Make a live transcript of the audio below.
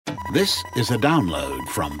This is a download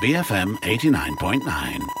from BFM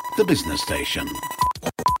 89.9, the business station.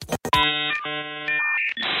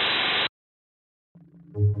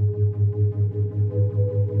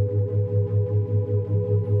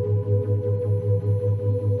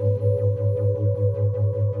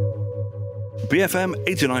 BFM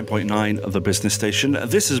 89.9, the business station.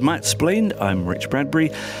 This is Matt Splain. I'm Rich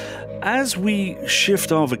Bradbury. As we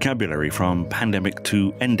shift our vocabulary from pandemic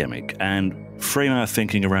to endemic and frame our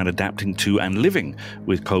thinking around adapting to and living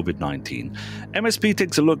with COVID-19, MSP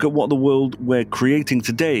takes a look at what the world we're creating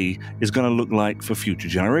today is going to look like for future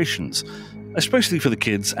generations, especially for the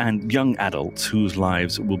kids and young adults whose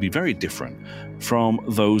lives will be very different from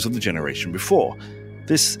those of the generation before.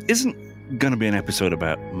 This isn't going to be an episode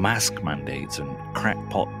about mask mandates and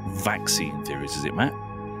crackpot vaccine theories, is it, Matt?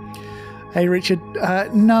 Hey, Richard.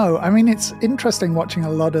 No, I mean, it's interesting watching a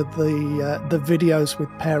lot of the videos with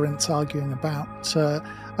parents arguing about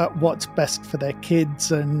what's best for their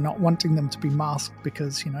kids and not wanting them to be masked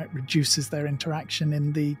because, you know, it reduces their interaction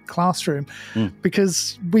in the classroom.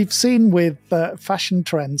 Because we've seen with fashion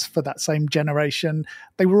trends for that same generation,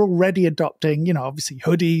 they were already adopting, you know, obviously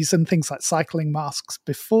hoodies and things like cycling masks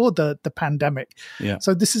before the pandemic. Yeah.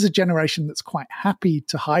 So this is a generation that's quite happy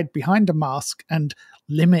to hide behind a mask and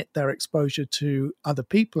limit their exposure to other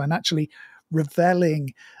people and actually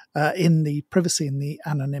reveling in the privacy and the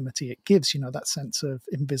anonymity it gives, you know, that sense of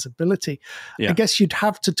invisibility. Yeah. I guess you'd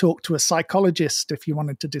have to talk to a psychologist if you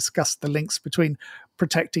wanted to discuss the links between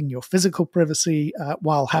protecting your physical privacy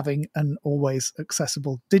while having an always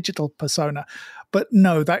accessible digital persona. But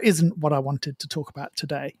no, that isn't what I wanted to talk about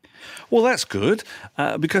today. Well, that's good,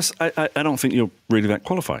 because I don't think you're really that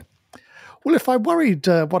qualified. Well, if I worried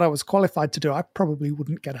what I was qualified to do, I probably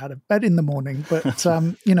wouldn't get out of bed in the morning. But,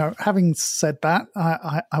 you know, having said that,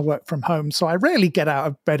 I work from home, so I rarely get out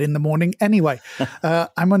of bed in the morning anyway.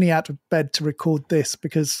 I'm only out of bed to record this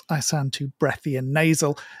because I sound too breathy and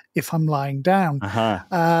nasal if I'm lying down.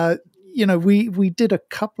 You know, we did a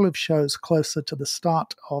couple of shows closer to the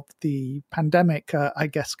start of the pandemic, I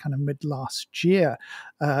guess kind of mid last year,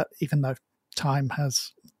 even though time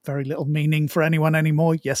has very little meaning for anyone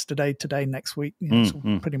anymore. Yesterday, today, next week, you know, it's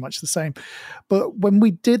all pretty much the same. But when we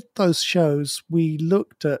did those shows, we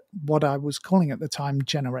looked at what I was calling at the time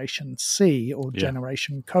Generation C, or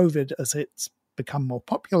Generation COVID, as it's become more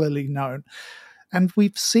popularly known. And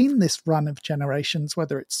we've seen this run of generations,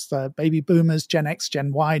 whether it's baby boomers, Gen X,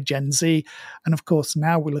 Gen Y, Gen Z, and of course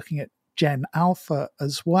now we're looking at Gen Alpha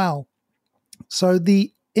as well. So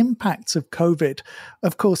the impacts of COVID,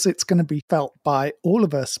 of course, it's going to be felt by all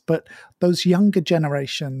of us, but those younger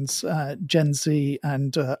generations, Gen Z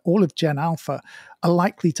and all of Gen Alpha, are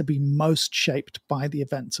likely to be most shaped by the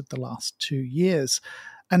events of the last 2 years.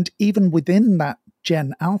 And even within that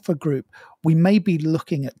Gen Alpha group, we may be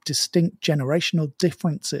looking at distinct generational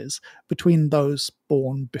differences between those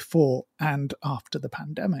born before and after the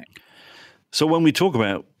pandemic. So when we talk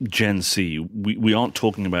about Gen C, we aren't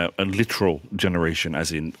talking about a literal generation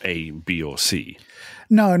as in A, B, or C.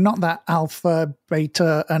 No, not that alpha,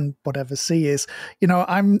 beta, and whatever C is. You know,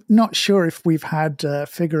 I'm not sure if we've had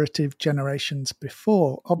figurative generations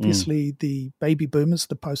before. Obviously, the baby boomers,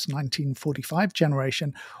 the post-1945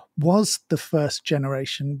 generation, was the first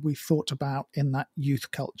generation we thought about in that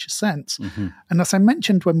youth culture sense. And as I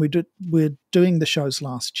mentioned when we're doing the shows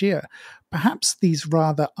last year, perhaps these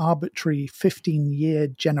rather arbitrary 15-year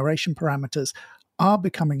generation parameters are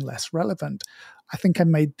becoming less relevant. I think I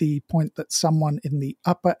made the point that someone in the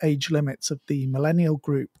upper age limits of the millennial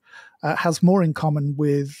group has more in common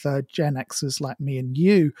with Gen Xers like me and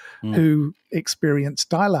you, who experienced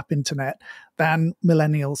dial-up internet, than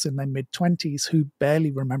millennials in their mid-20s who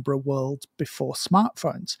barely remember a world before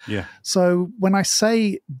smartphones. Yeah. So when I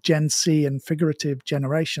say Gen C and figurative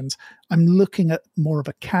generations, I'm looking at more of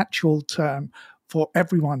a catch-all term for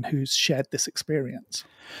everyone who's shared this experience.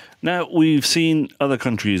 Now, we've seen other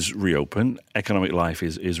countries reopen. Economic life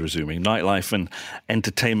is resuming. Nightlife and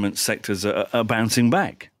entertainment sectors are bouncing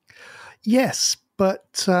back. Yes, but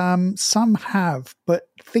some have. But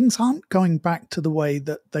things aren't going back to the way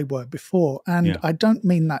that they were before. And I don't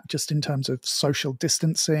mean that just in terms of social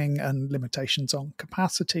distancing and limitations on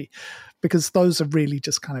capacity, because those are really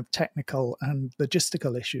just kind of technical and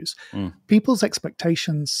logistical issues. People's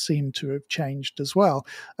expectations seem to have changed as well,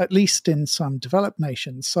 at least in some developed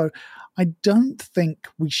nations. So I don't think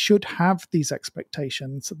we should have these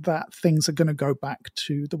expectations that things are going to go back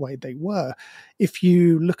to the way they were. If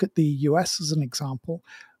you look at the US as an example,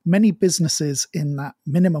 many businesses in that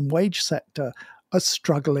minimum wage sector are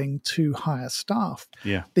struggling to hire staff.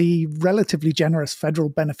 Yeah. The relatively generous federal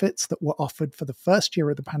benefits that were offered for the first year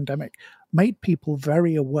of the pandemic made people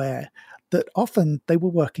very aware that often they were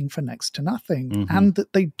working for next to nothing and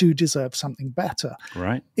that they do deserve something better.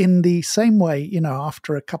 Right. In the same way,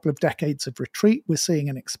 after a couple of decades of retreat, we're seeing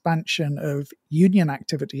an expansion of union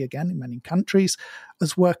activity again in many countries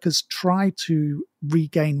as workers try to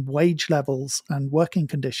regain wage levels and working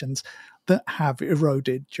conditions that have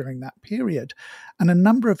eroded during that period. And a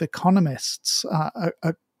number of economists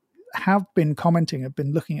have been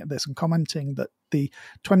looking at this and commenting that the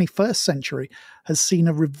 21st century has seen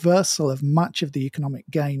a reversal of much of the economic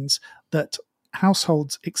gains that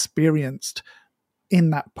households experienced in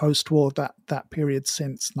that post-war, that period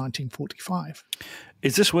since 1945.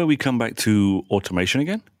 Is this where we come back to automation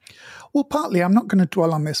again? Well, partly. I'm not going to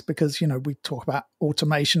dwell on this because, we talk about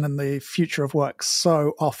automation and the future of work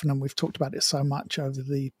so often, and we've talked about it so much over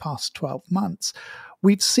the past 12 months.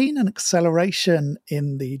 We've seen an acceleration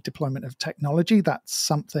in the deployment of technology. That's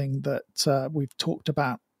something that we've talked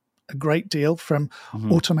about a great deal, from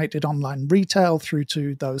automated online retail through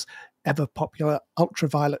to those ever popular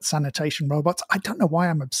ultraviolet sanitation robots. I don't know why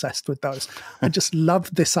I'm obsessed with those. I just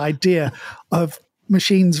love this idea of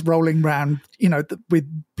machines rolling around, with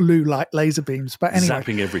blue light laser beams. But anyway,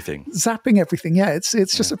 zapping everything. Yeah, it's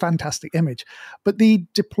just a fantastic image. But the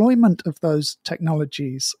deployment of those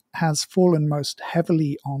technologies has fallen most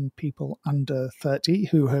heavily on people under 30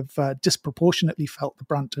 who have disproportionately felt the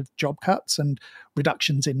brunt of job cuts and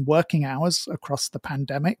reductions in working hours across the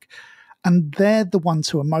pandemic. And they're the ones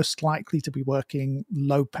who are most likely to be working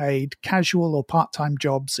low-paid, casual or part-time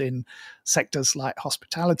jobs in sectors like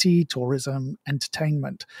hospitality, tourism,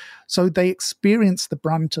 entertainment. So they experience the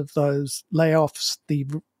brunt of those layoffs, the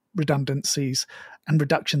redundancies, and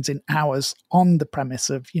reductions in hours on the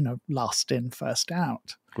premise of, last in, first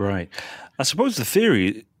out. Right. I suppose the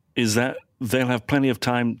theory is that they'll have plenty of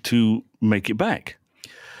time to make it back.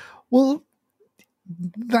 Well,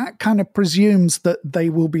 that kind of presumes that they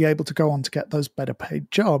will be able to go on to get those better paid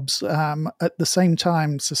jobs. At the same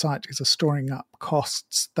time, societies are storing up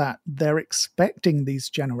costs that they're expecting these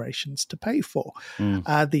generations to pay for.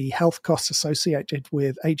 The health costs associated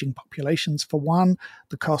with aging populations, for one,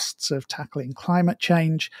 the costs of tackling climate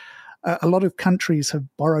change. A lot of countries have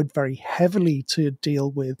borrowed very heavily to deal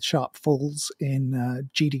with sharp falls in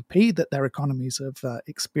GDP that their economies have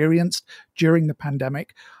experienced during the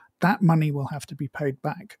pandemic. That money will have to be paid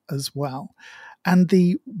back as well. And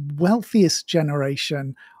the wealthiest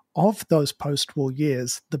generation of those post-war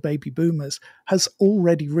years, the baby boomers, has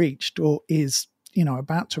already reached or is,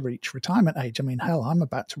 about to reach retirement age. I mean, hell, I'm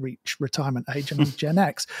about to reach retirement age and I'm Gen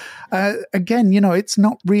X. Again, it's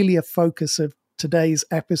not really a focus of today's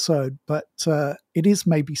episode, but it is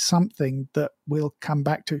maybe something that we'll come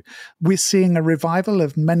back to. We're seeing a revival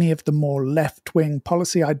of many of the more left-wing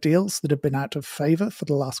policy ideals that have been out of favor for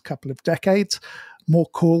the last couple of decades. More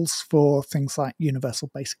calls for things like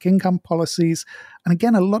universal basic income policies. And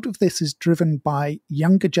again, a lot of this is driven by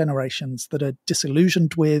younger generations that are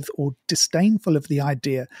disillusioned with or disdainful of the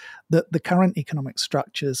idea that the current economic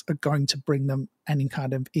structures are going to bring them any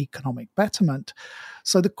kind of economic betterment.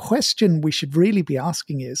 So the question we should really be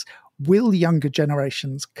asking is, will younger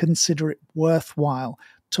generations consider it worthwhile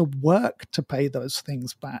to work to pay those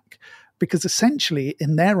things back? Because essentially,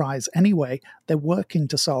 in their eyes anyway, they're working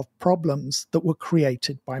to solve problems that were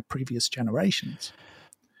created by previous generations.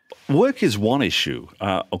 Work is one issue,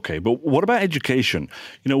 okay, but what about education?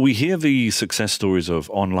 We hear the success stories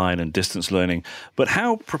of online and distance learning, but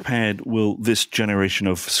how prepared will this generation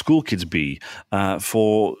of school kids be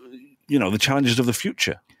for, the challenges of the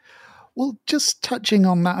future? Well, just touching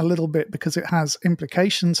on that a little bit, because it has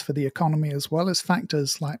implications for the economy as well as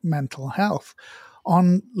factors like mental health.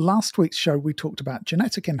 On last week's show, we talked about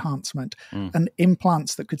genetic enhancement and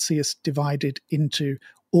implants that could see us divided into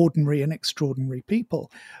ordinary and extraordinary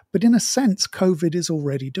people. But in a sense, COVID is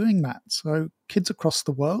already doing that. So kids across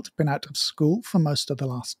the world have been out of school for most of the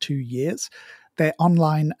last 2 years. Their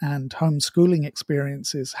online and homeschooling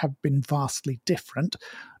experiences have been vastly different,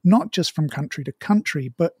 not just from country to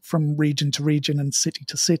country, but from region to region and city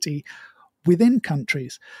to city within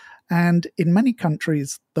countries. And in many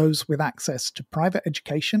countries, those with access to private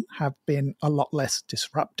education have been a lot less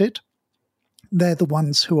disrupted. They're the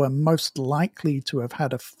ones who are most likely to have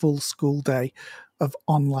had a full school day of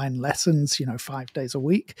online lessons, 5 days a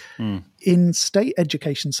week. In state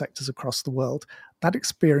education sectors across the world, that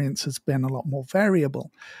experience has been a lot more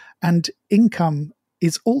variable. And income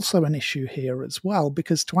is also an issue here as well,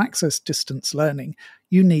 because to access distance learning,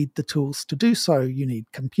 you need the tools to do so. You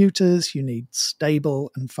need computers, you need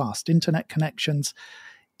stable and fast internet connections.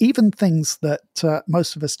 even things that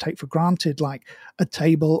most of us take for granted, like a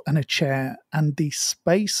table and a chair and the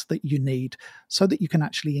space that you need so that you can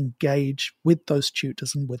actually engage with those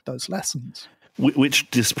tutors and with those lessons. Which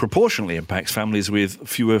disproportionately impacts families with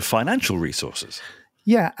fewer financial resources.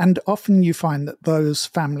 Yeah, and often you find that those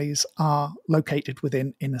families are located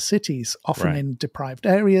within inner cities, often in deprived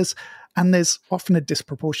areas, and there's often a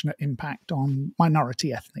disproportionate impact on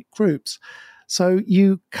minority ethnic groups. So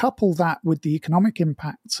you couple that with the economic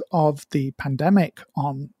impacts of the pandemic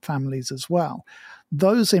on families as well.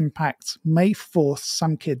 Those impacts may force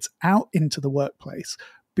some kids out into the workplace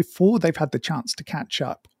before they've had the chance to catch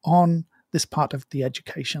up on this part of the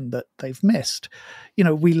education that they've missed. You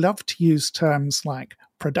know, we love to use terms like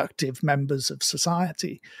productive members of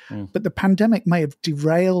society, but the pandemic may have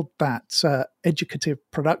derailed that educative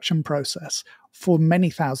production process for many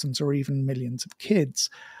thousands or even millions of kids.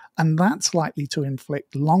 And that's likely to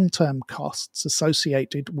inflict long-term costs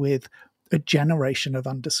associated with a generation of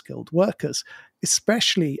underskilled workers,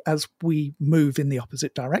 especially as we move in the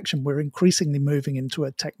opposite direction. We're increasingly moving into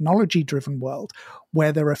a technology-driven world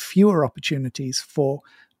where there are fewer opportunities for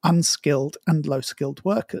unskilled and low-skilled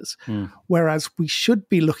workers, whereas we should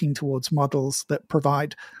be looking towards models that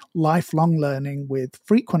provide lifelong learning with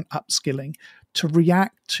frequent upskilling to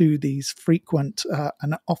react to these frequent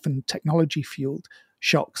and often technology-fueled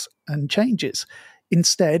shocks and changes.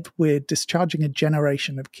 Instead, we're discharging a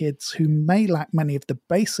generation of kids who may lack many of the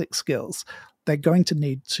basic skills they're going to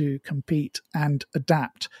need to compete and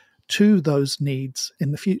adapt to those needs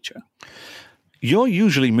in the future. You're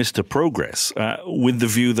usually Mr. Progress, with the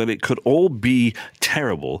view that it could all be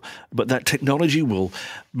terrible, but that technology will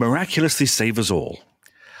miraculously save us all.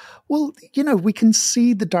 Well, you know, we can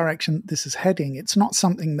see the direction this is heading. It's not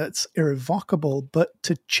something that's irrevocable, but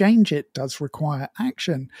to change it does require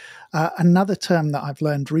action. Another term that I've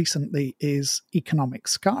learned recently is economic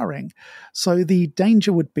scarring. So the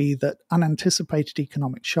danger would be that unanticipated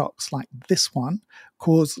economic shocks like this one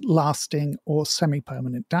cause lasting or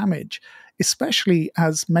semi-permanent damage, especially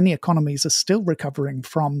as many economies are still recovering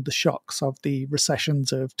from the shocks of the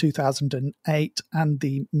recessions of 2008 and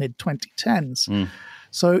the mid-2010s.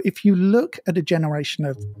 So if you look at a generation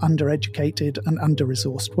of undereducated and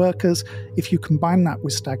under-resourced workers, if you combine that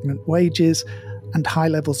with stagnant wages and high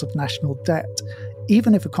levels of national debt,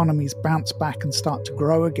 even if economies bounce back and start to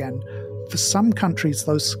grow again, for some countries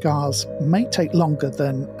those scars may take longer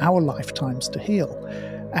than our lifetimes to heal.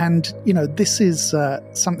 And, you know, this is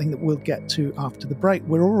something that we'll get to after the break.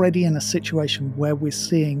 We're already in a situation where we're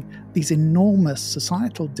seeing these enormous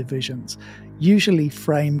societal divisions, usually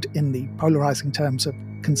framed in the polarizing terms of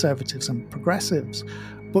conservatives and progressives.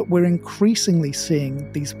 But we're increasingly seeing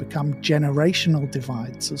these become generational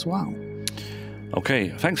divides as well. Okay,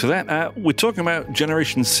 thanks for that. We're talking about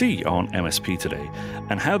Generation C on MSP today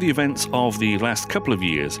and how the events of the last couple of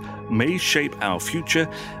years may shape our future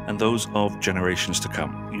and those of generations to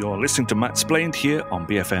come. You're listening to Matt Splained here on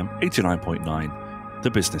BFM 89.9,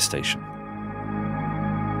 the business station.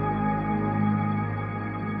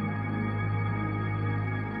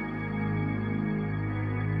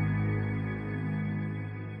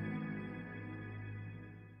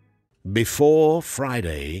 Before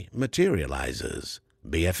Friday materializes.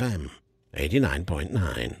 BFM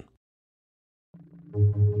 89.9.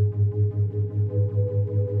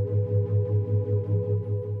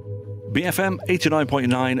 BFM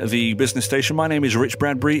 89.9, the business station. My name is Rich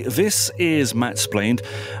Bradbury. This is Matt Splained.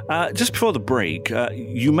 Just before the break,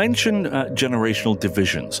 you mentioned generational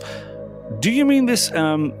divisions. Do you mean this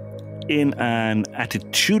in an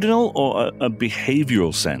attitudinal or a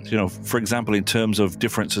behavioral sense? You know, for example, in terms of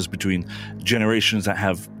differences between generations that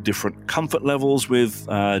have different comfort levels with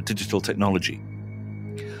digital technology?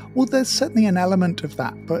 Well, there's certainly an element of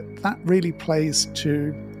that, but that really plays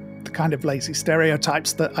to the kind of lazy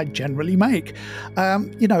stereotypes that I generally make.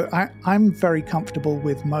 You know, I'm very comfortable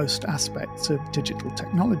with most aspects of digital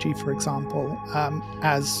technology, for example,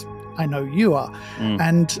 as I know you are.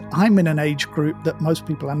 And I'm in an age group that most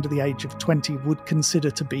people under the age of 20 would consider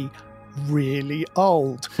to be really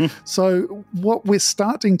old. So what we're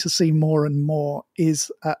starting to see more and more is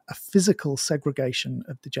a physical segregation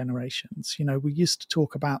of the generations. You know, we used to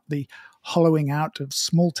talk about the hollowing out of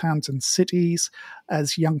small towns and cities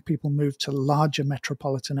as young people move to larger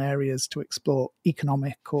metropolitan areas to explore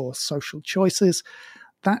economic or social choices.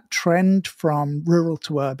 That trend from rural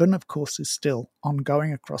to urban, of course, is still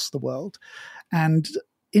ongoing across the world. And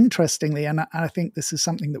interestingly, and I think this is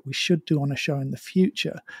something that we should do on a show in the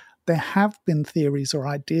future, there have been theories or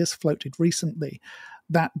ideas floated recently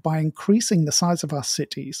that by increasing the size of our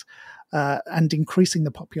cities and increasing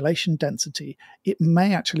the population density, it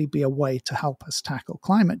may actually be a way to help us tackle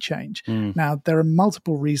climate change. Now, there are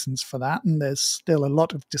multiple reasons for that, and there's still a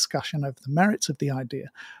lot of discussion over the merits of the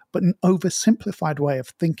idea. But an oversimplified way of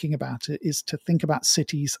thinking about it is to think about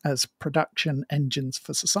cities as production engines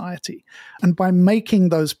for society. And by making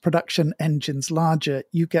those production engines larger,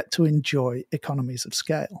 you get to enjoy economies of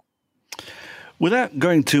scale. Without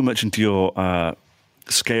going too much into your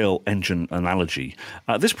scale engine analogy,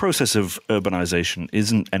 this process of urbanization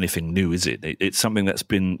isn't anything new, is it? It's something that's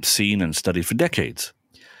been seen and studied for decades.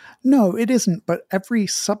 No, it isn't, but every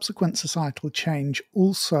subsequent societal change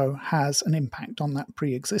also has an impact on that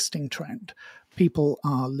pre-existing trend. People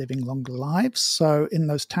are living longer lives, so in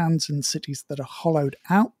those towns and cities that are hollowed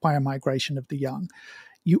out by a migration of the young,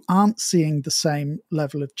 you aren't seeing the same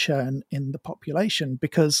level of churn in the population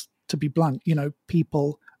because, to be blunt,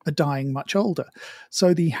 people are dying much older.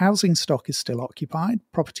 So the housing stock is still occupied,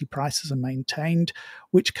 property prices are maintained,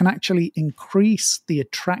 which can actually increase the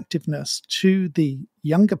attractiveness to the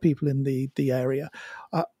younger people in the area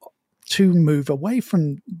to move away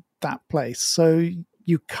from that place. So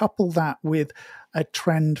you couple that with a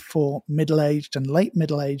trend for middle-aged and late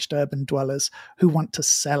middle-aged urban dwellers who want to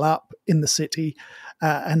sell up in the city,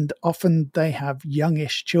 and often they have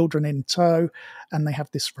youngish children in tow, and they have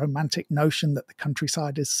this romantic notion that the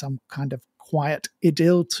countryside is some kind of quiet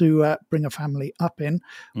idyll to bring a family up in,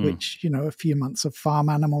 which, a few months of farm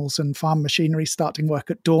animals and farm machinery starting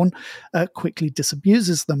work at dawn quickly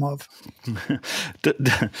disabuses them of.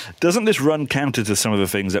 Doesn't this run counter to some of the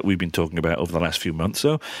things that we've been talking about over the last few months?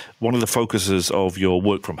 So one of the focuses of your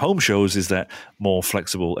work from home shows is that more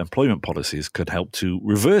flexible employment policies could help to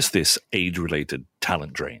reverse this age-related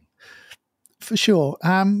talent drain. For sure.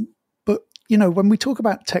 When we talk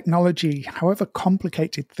about technology, however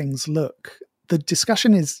complicated things look, the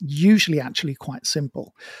discussion is usually actually quite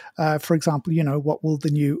simple. For example, what will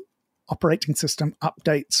the new operating system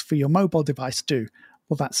updates for your mobile device do?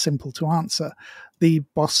 Well, that's simple to answer. The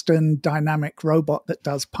Boston Dynamic robot that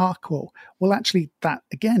does parkour, well, actually, that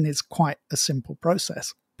again is quite a simple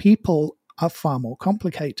process. People are far more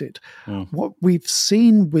complicated. What we've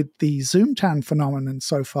seen with the Zoomtown phenomenon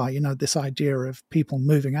so far, this idea of people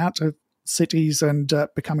moving out of cities and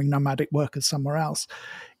becoming nomadic workers somewhere else,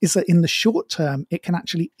 is that in the short term, it can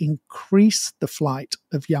actually increase the flight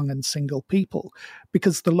of young and single people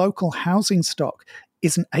because the local housing stock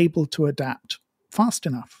isn't able to adapt fast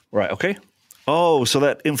enough. Right, okay. Oh, so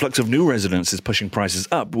that influx of new residents is pushing prices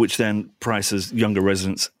up, which then prices younger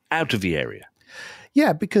residents out of the area.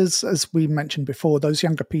 Yeah, because as we mentioned before, those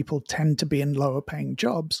younger people tend to be in lower paying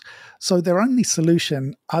jobs. So their only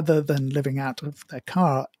solution, other than living out of their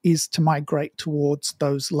car, is to migrate towards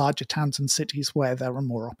those larger towns and cities where there are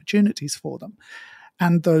more opportunities for them.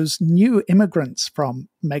 And those new immigrants from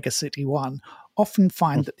Megacity 1 often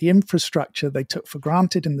find that the infrastructure they took for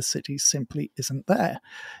granted in the cities simply isn't there.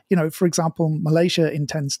 For example, Malaysia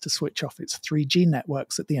intends to switch off its 3G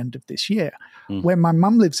networks at the end of this year. Where my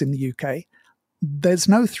mum lives in the UK, there's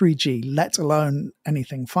no 3G, let alone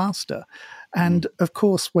anything faster. And of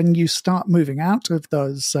course, when you start moving out of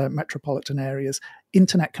those metropolitan areas,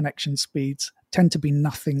 internet connection speeds tend to be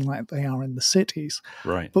nothing like they are in the cities.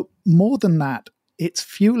 Right. But more than that, it's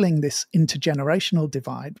fueling this intergenerational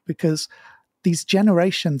divide because these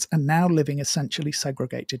generations are now living essentially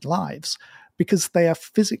segregated lives because they are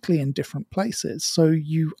physically in different places. So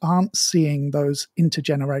you aren't seeing those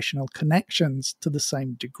intergenerational connections to the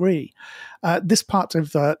same degree. This part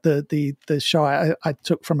of the show I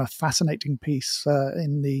took from a fascinating piece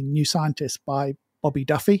in the New Scientist by Bobby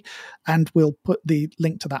Duffy, and we'll put the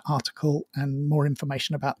link to that article and more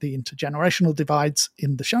information about the intergenerational divides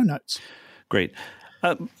in the show notes. Great.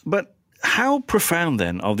 But how profound,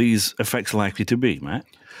 then, are these effects likely to be, Matt?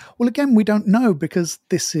 Well, again, we don't know because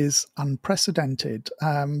this is unprecedented,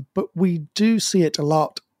 but we do see it a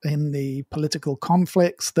lot in the political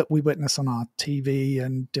conflicts that we witness on our TV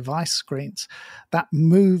and device screens that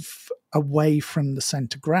move away from the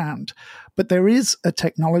center ground. But there is a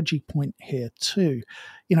technology point here too.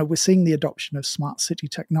 We're seeing the adoption of smart city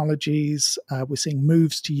technologies. We're seeing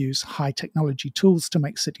moves to use high technology tools to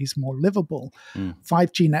make cities more livable.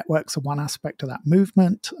 5G networks are one aspect of that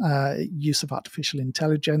movement. Use of artificial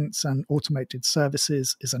intelligence and automated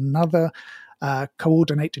services is another.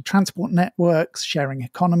 Coordinated transport networks, sharing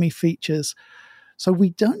economy features. So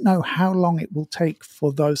we don't know how long it will take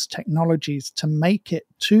for those technologies to make it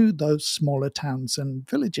to those smaller towns and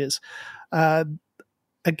villages.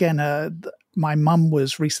 My mum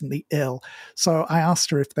was recently ill, so I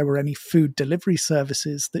asked her if there were any food delivery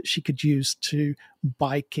services that she could use to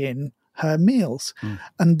bike in her meals.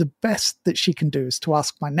 And the best that she can do is to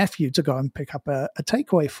ask my nephew to go and pick up a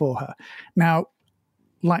takeaway for her. Now,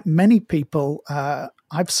 like many people,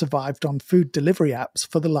 I've survived on food delivery apps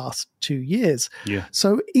for the last 2 years. Yeah.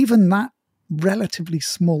 So even that relatively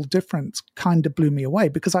small difference kind of blew me away,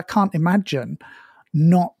 because I can't imagine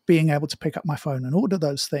not being able to pick up my phone and order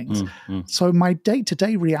those things. So my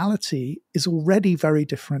day-to-day reality is already very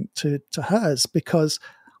different to hers, because,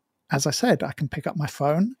 as I said, I can pick up my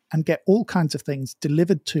phone and get all kinds of things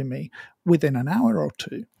delivered to me within an hour or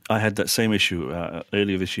two. I had that same issue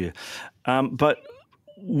earlier this year. But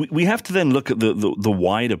we have to then look at the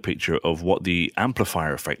wider picture of what the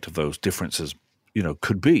amplifier effect of those differences,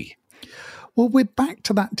 could be. Well, we're back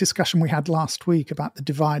to that discussion we had last week about the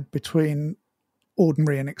divide between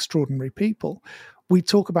ordinary and extraordinary people. We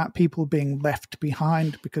talk about people being left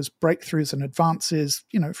behind because breakthroughs and advances,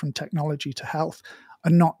 from technology to health,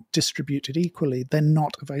 are not distributed equally. They're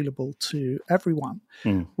not available to everyone.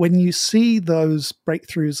 When you see those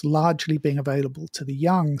breakthroughs largely being available to the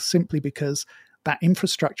young simply because that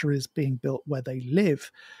infrastructure is being built where they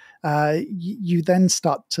live, you then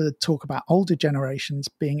start to talk about older generations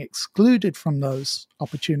being excluded from those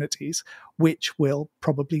opportunities, which will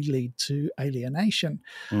probably lead to alienation.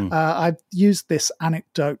 I've used this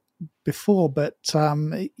anecdote before, but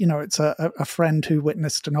it's a friend who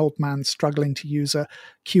witnessed an old man struggling to use a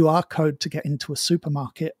QR code to get into a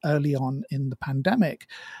supermarket early on in the pandemic,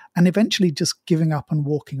 and eventually just giving up and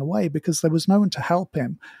walking away because there was no one to help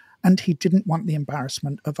him. And he didn't want the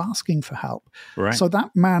embarrassment of asking for help. Right. So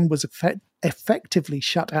that man was effectively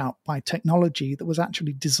shut out by technology that was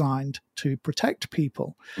actually designed to protect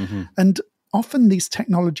people. And often these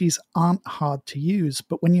technologies aren't hard to use,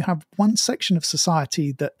 but when you have one section of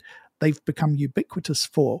society that they've become ubiquitous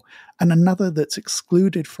for and another that's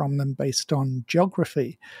excluded from them based on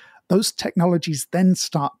geography, those technologies then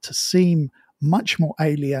start to seem much more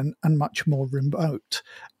alien and much more remote,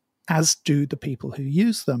 as do the people who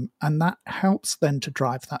use them. And that helps then to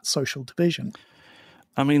drive that social division.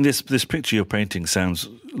 I mean, this picture you're painting sounds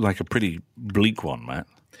like a pretty bleak one, Matt.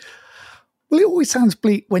 Well, it always sounds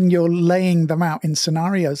bleak when you're laying them out in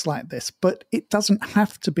scenarios like this, but it doesn't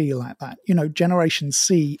have to be like that. Generation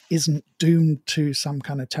C isn't doomed to some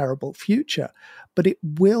kind of terrible future, but it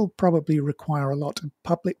will probably require a lot of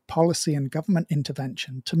public policy and government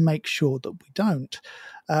intervention to make sure that we don't.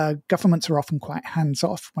 Governments are often quite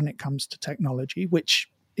hands-off when it comes to technology, which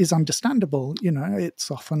is understandable. It's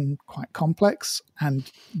often quite complex and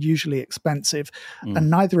usually expensive, and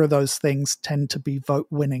neither of those things tend to be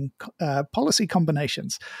vote-winning policy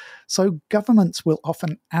combinations. So governments will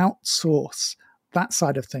often outsource that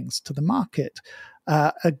side of things to the market.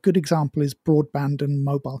 A good example is broadband and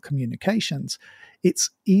mobile communications.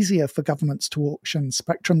 It's easier for governments to auction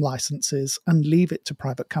spectrum licenses and leave it to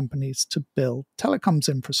private companies to build telecoms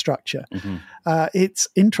infrastructure. It's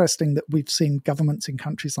interesting that we've seen governments in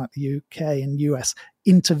countries like the UK and US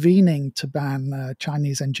intervening to ban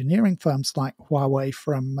Chinese engineering firms like Huawei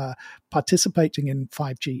from participating in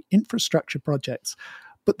 5G infrastructure projects.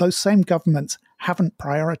 But those same governments haven't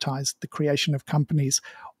prioritized the creation of companies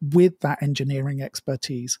with that engineering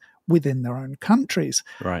expertise within their own countries,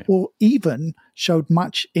 right, or even showed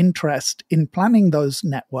much interest in planning those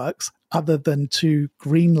networks other than to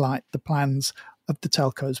greenlight the plans of the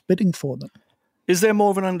telcos bidding for them. Is there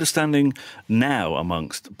more of an understanding now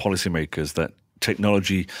amongst policymakers that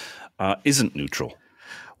technology isn't neutral?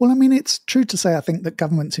 Well, I mean, it's true to say I think that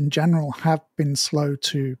governments in general have been slow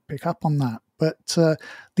to pick up on that. But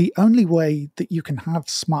the only way that you can have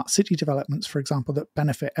smart city developments, for example, that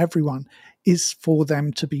benefit everyone is for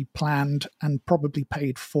them to be planned and probably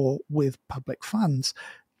paid for with public funds,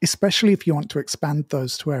 especially if you want to expand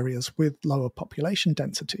those to areas with lower population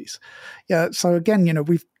densities. Yeah. So again,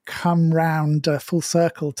 we've come round full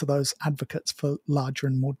circle to those advocates for larger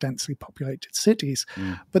and more densely populated cities.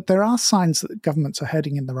 But there are signs that governments are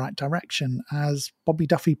heading in the right direction. As Bobby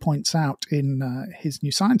Duffy points out in his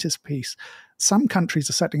New Scientist piece, some countries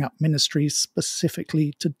are setting up ministries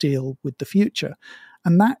specifically to deal with the future.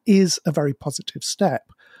 And that is a very positive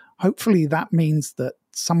step. Hopefully that means that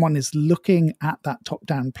someone is looking at that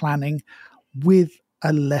top-down planning with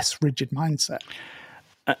a less rigid mindset.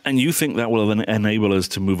 And you think that will enable us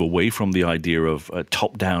to move away from the idea of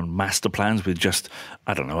top-down master plans with just,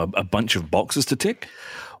 a bunch of boxes to tick?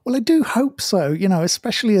 Well, I do hope so,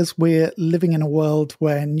 especially as we're living in a world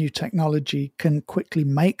where new technology can quickly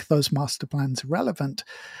make those master plans irrelevant.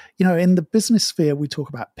 In the business sphere, we talk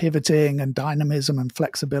about pivoting and dynamism and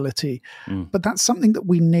flexibility, but that's something that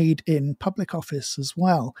we need in public office as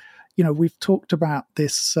well. We've talked about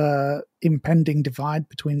this impending divide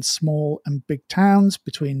between small and big towns,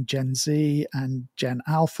 between Gen Z and Gen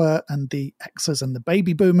Alpha, and the Xers and the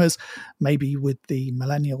baby boomers, maybe with the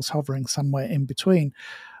millennials hovering somewhere in between.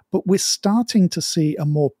 But we're starting to see a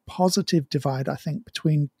more positive divide, I think,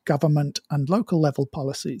 between government and local level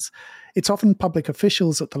policies. It's often public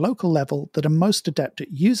officials at the local level that are most adept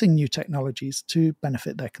at using new technologies to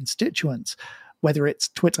benefit their constituents, whether it's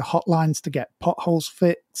Twitter hotlines to get potholes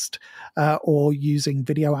fixed, or using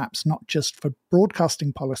video apps not just for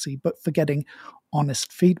broadcasting policy, but for getting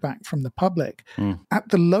honest feedback from the public. At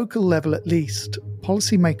the local level, at least,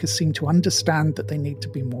 policymakers seem to understand that they need to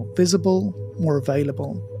be more visible, more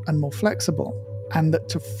available, and more flexible, and that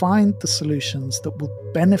to find the solutions that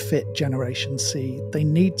will benefit Generation C, they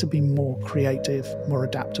need to be more creative, more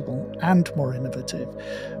adaptable, and more innovative.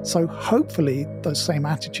 So hopefully those same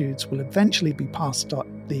attitudes will eventually be passed up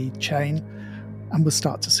the chain, and we'll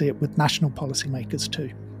start to see it with national policymakers too.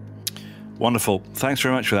 Wonderful. Thanks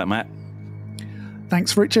very much for that, Matt.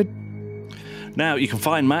 Thanks, Richard. Now, you can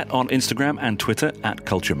find Matt on Instagram and Twitter at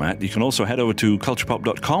CultureMatt. You can also head over to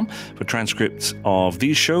culturepop.com for transcripts of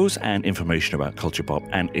these shows and information about Culture Pop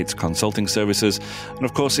and its consulting services. And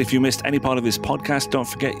of course, if you missed any part of this podcast, don't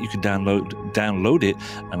forget you can download it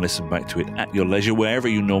and listen back to it at your leisure, wherever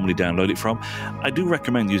you normally download it from. I do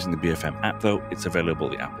recommend using the BFM app, though. It's available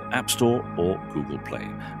at the Apple App Store or Google Play.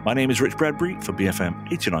 My name is Rich Bradbury for BFM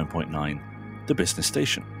 89.9, the business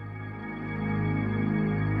station.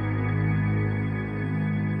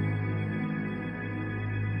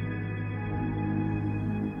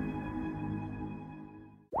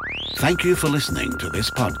 Thank you for listening to this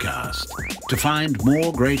podcast. To find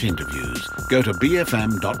more great interviews, go to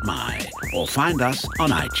bfm.my or find us on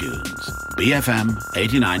iTunes. BFM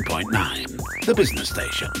 89.9, the business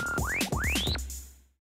station.